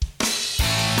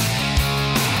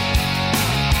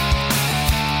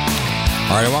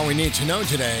All right, what we need to know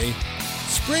today,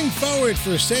 spring forward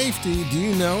for safety. Do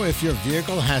you know if your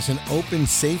vehicle has an open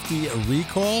safety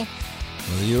recall?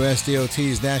 Well, the U.S.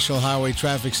 DOT's National Highway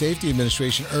Traffic Safety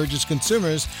Administration urges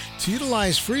consumers to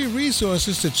utilize free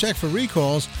resources to check for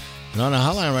recalls. And on the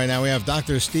hotline right now, we have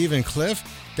Dr. Stephen Cliff,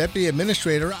 Deputy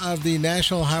Administrator of the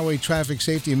National Highway Traffic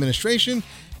Safety Administration.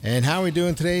 And how are we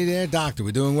doing today there, Doctor?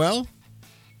 We doing well?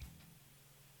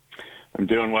 I'm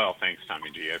doing well. Thanks,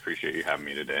 Tommy G. I appreciate you having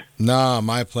me today. No,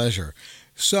 my pleasure.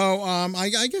 So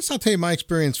I guess I'll tell you my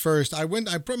experience first. I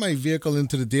put my vehicle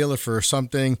into the dealer for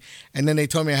something, and then they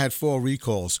told me I had 4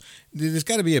 recalls. There's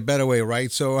got to be a better way,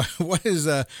 right? So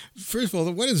first of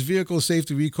all, what is Vehicle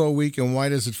Safety Recall Week, and why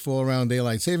does it fall around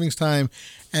daylight savings time?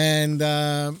 And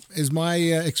is my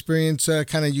experience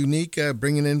kind of unique,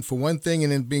 bringing in for one thing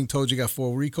and then being told you got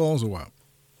 4 recalls, or what?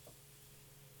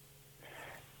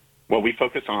 Well, we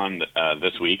focus on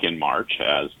this week in March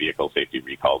as Vehicle Safety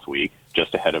Recalls Week,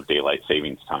 just ahead of daylight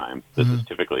savings time. This is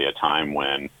typically a time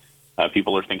when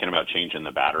people are thinking about changing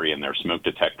the battery in their smoke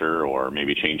detector, or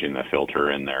maybe changing the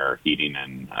filter in their heating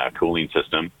and cooling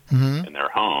system in their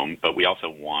home. But we also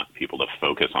want people to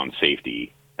focus on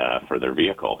safety for their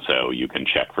vehicle. So you can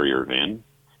check for your VIN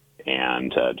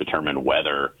and determine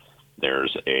whether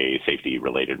there's a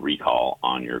safety-related recall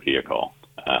on your vehicle.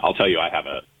 I'll tell you, I have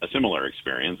a similar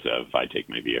experience of if I take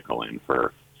my vehicle in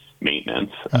for maintenance,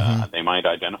 they might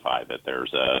identify that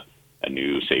there's a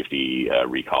new safety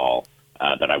recall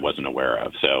that I wasn't aware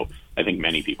of. So I think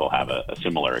many people have a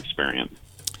similar experience.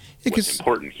 What's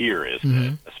important here is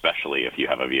that, especially if you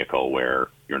have a vehicle where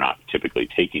you're not typically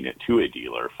taking it to a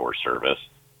dealer for service,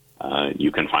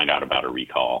 you can find out about a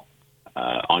recall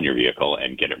on your vehicle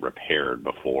and get it repaired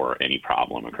before any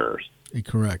problem occurs.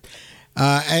 Correct.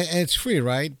 And it's free,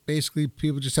 right? Basically,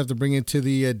 people just have to bring it to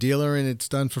the dealer and it's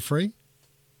done for free?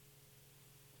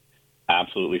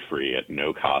 Absolutely free at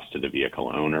no cost to the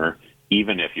vehicle owner.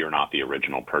 Even if you're not the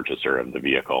original purchaser of the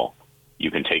vehicle,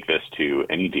 you can take this to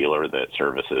any dealer that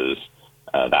services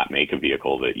that make of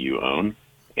vehicle that you own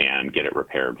and get it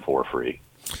repaired for free.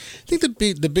 I think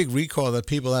the big recall that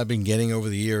people have been getting over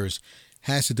the years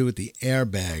has to do with the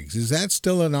airbags. Is that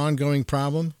still an ongoing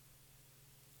problem?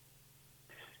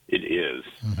 It is.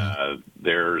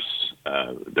 There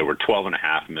were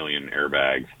 12.5 million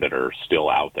airbags that are still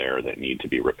out there that need to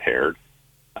be repaired.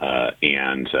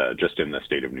 And just in the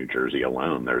state of New Jersey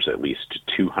alone, there's at least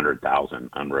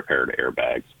 200,000 unrepaired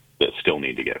airbags that still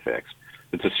need to get fixed.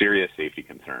 It's a serious safety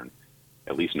concern.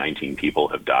 At least 19 people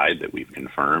have died that we've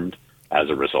confirmed as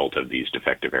a result of these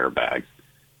defective airbags.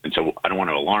 And so I don't want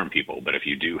to alarm people, but if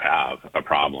you do have a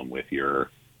problem with your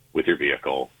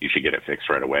vehicle, you should get it fixed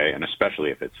right away. And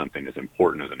especially if it's something as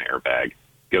important as an airbag,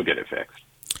 go get it fixed.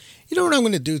 You know what I'm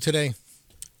going to do today?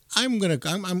 I'm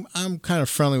kind of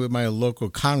friendly with my local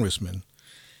congressman,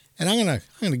 and I'm gonna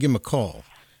give him a call,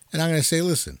 and I'm gonna say,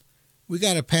 listen, we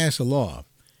got to pass a law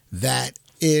that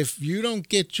if you don't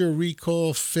get your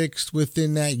recall fixed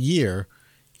within that year,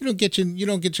 you don't get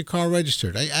your car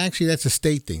registered. Actually, that's a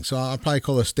state thing. So I'll probably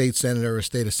call a state senator or a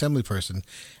state assembly person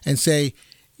and say,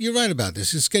 you're right about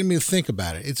this. It's getting me to think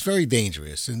about it. It's very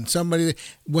dangerous. And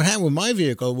what happened with my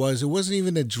vehicle was it wasn't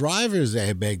even the driver's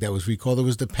airbag that was recalled. It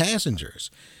was the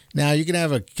passengers. Now, you can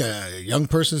have a young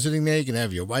person sitting there. You can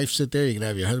have your wife sit there. You can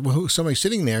have your husband, somebody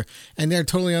sitting there, and they're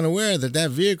totally unaware that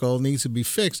vehicle needs to be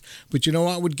fixed. But you know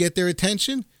what would get their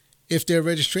attention? If their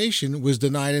registration was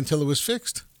denied until it was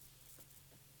fixed.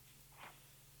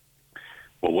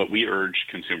 Well, what we urge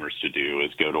consumers to do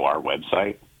is go to our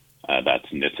website. That's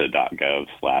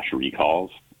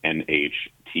NHTSA.gov/recalls,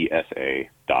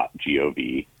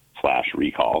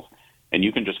 NHTSA.gov/recalls. And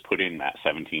you can just put in that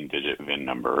 17-digit VIN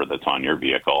number that's on your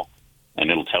vehicle, and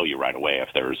it'll tell you right away if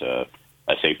there's a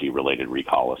safety-related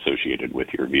recall associated with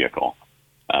your vehicle.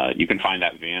 You can find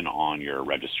that VIN on your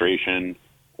registration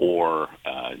or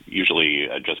usually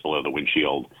just below the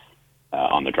windshield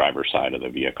on the driver's side of the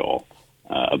vehicle.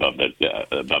 Above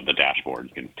the dashboard.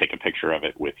 You can take a picture of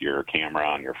it with your camera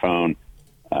on your phone,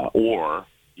 or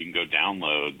you can go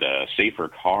download the Safer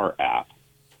Car app,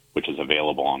 which is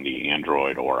available on the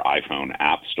Android or iPhone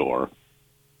App Store.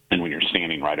 And when you're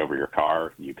standing right over your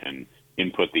car, you can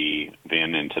input the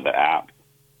VIN into the app,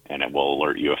 and it will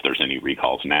alert you if there's any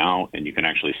recalls now, and you can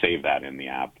actually save that in the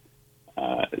app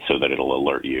so that it'll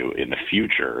alert you in the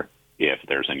future if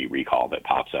there's any recall that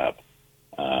pops up.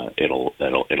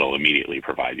 It'll immediately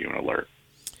provide you an alert.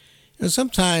 And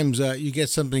sometimes you get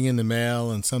something in the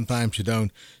mail, and sometimes you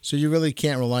don't. So you really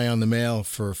can't rely on the mail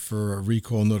for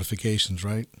recall notifications,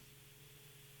 right?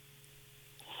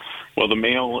 Well, the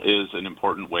mail is an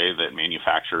important way that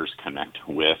manufacturers connect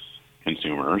with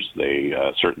consumers. They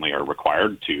certainly are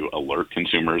required to alert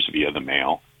consumers via the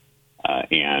mail.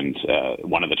 And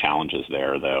one of the challenges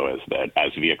there, though, is that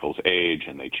as vehicles age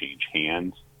and they change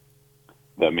hands,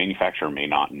 the manufacturer may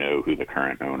not know who the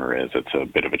current owner is. It's a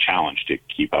bit of a challenge to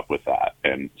keep up with that.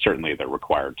 And certainly they're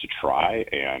required to try,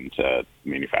 and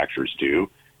manufacturers do.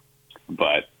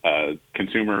 But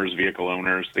consumers, vehicle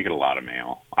owners, they get a lot of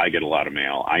mail. I get a lot of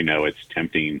mail. I know it's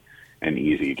tempting and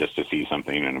easy just to see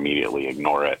something and immediately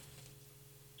ignore it.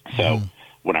 So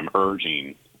what I'm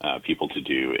urging people to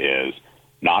do is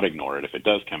not ignore it if it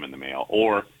does come in the mail,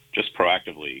 or just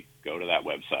proactively go to that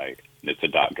website,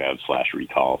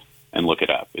 nhtsa.gov/recalls, and look it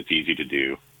up. It's easy to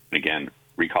do. And again,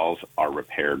 recalls are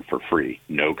repaired for free,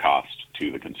 no cost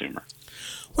to the consumer.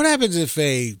 What happens if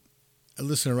a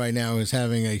listener right now is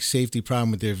having a safety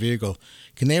problem with their vehicle?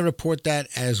 Can they report that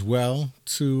as well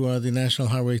to the National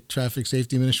Highway Traffic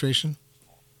Safety Administration?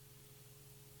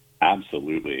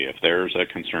 Absolutely. If there's a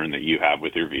concern that you have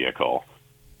with your vehicle,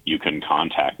 you can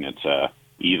contact NHTSA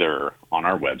either on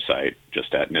our website,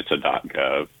 just at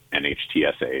nhtsa.gov,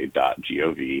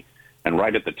 nhtsa.gov, and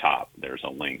right at the top, there's a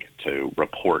link to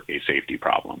report a safety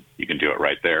problem. You can do it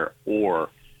right there, or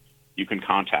you can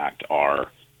contact our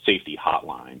safety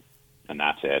hotline, and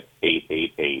that's at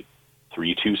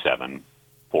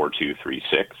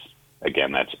 888-327-4236.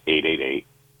 Again, that's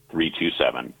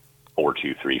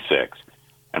 888-327-4236,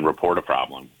 and report a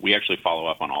problem. We actually follow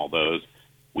up on all those.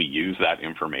 We use that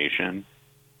information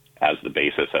as the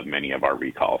basis of many of our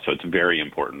recalls. So it's very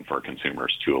important for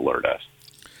consumers to alert us.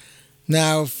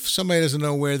 Now, if somebody doesn't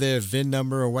know where their VIN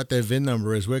number or what their VIN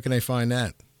number is, where can they find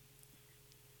that?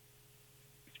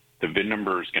 The VIN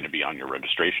number is going to be on your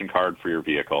registration card for your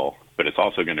vehicle, but it's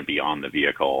also going to be on the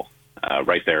vehicle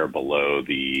right there below at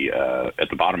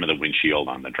the bottom of the windshield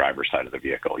on the driver's side of the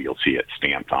vehicle. You'll see it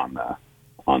stamped on the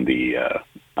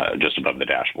just above the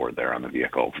dashboard there on the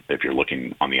vehicle if you're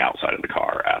looking on the outside of the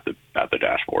car at the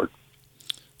dashboard.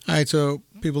 All right, so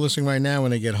people listening right now, when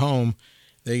they get home,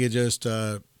 they could just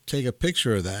take a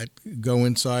picture of that, go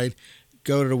inside,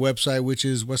 go to the website, which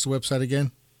is, what's the website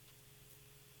again?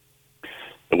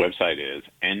 The website is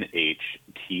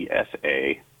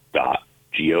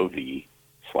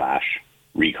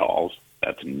nhtsa.gov/recalls.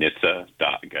 That's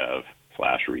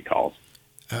nhtsa.gov/recalls.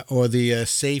 Or the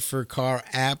Safer Car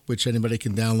app, which anybody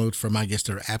can download from, I guess,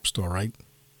 their app store, right?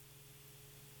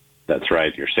 That's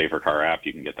right. Your Safer Car app,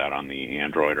 you can get that on the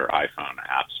Android or iPhone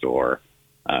app store.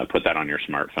 Put that on your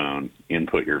smartphone,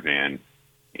 input your VIN,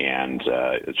 and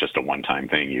it's just a one-time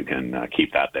thing. You can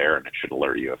keep that there, and it should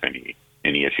alert you if any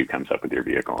issue comes up with your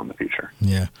vehicle in the future.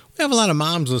 Yeah. We have a lot of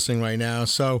moms listening right now,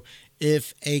 so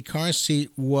if a car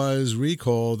seat was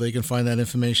recalled, they can find that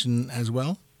information as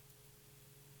well?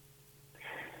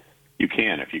 You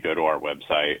can. If you go to our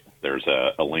website, there's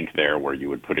a link there where you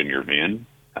would put in your VIN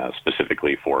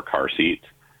specifically for car seats.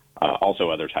 Also,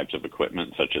 other types of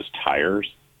equipment, such as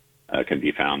tires, can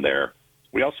be found there.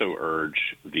 We also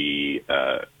urge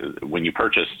when you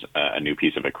purchase a new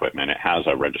piece of equipment, it has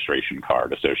a registration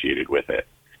card associated with it.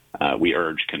 We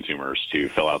urge consumers to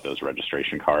fill out those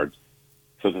registration cards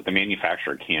so that the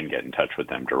manufacturer can get in touch with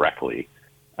them directly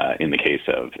in the case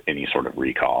of any sort of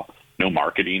recall. No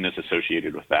marketing is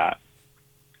associated with that.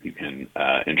 You can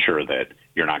ensure that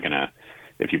you're not going to,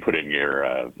 if you put in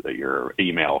your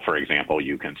email, for example,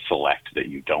 you can select that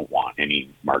you don't want any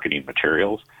marketing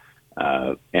materials.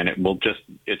 And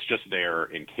it's just there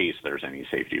in case there's any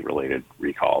safety-related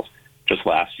recalls. Just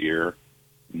last year,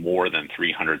 more than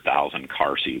 300,000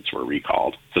 car seats were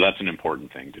recalled. So that's an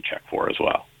important thing to check for as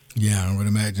well. Yeah, I would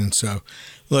imagine so.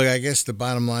 Look, I guess the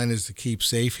bottom line is to keep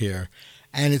safe here.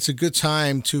 And it's a good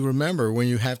time to remember when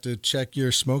you have to check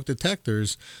your smoke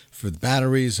detectors for the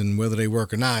batteries and whether they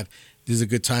work or not. This is a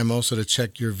good time also to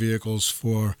check your vehicles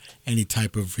for any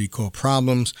type of recall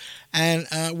problems. And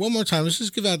one more time, let's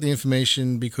just give out the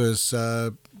information because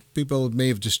people may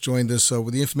have just joined us. So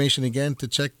the information again to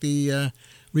check the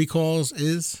recalls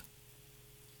is?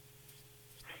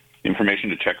 Information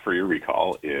to check for your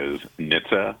recall is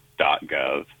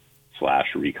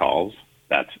nhtsa.gov/recalls.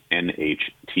 That's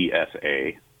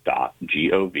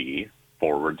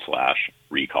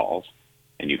nhtsa.gov/recalls.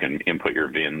 And you can input your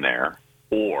VIN there,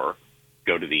 or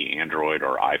go to the Android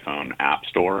or iPhone app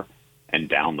store and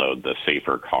download the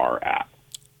Safer Car app.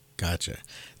 Gotcha.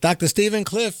 Dr. Stephen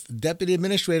Cliff, Deputy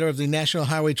Administrator of the National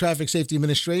Highway Traffic Safety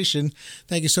Administration,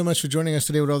 thank you so much for joining us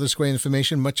today with all this great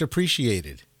information. Much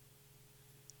appreciated.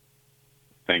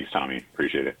 Thanks, Tommy.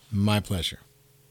 Appreciate it. My pleasure.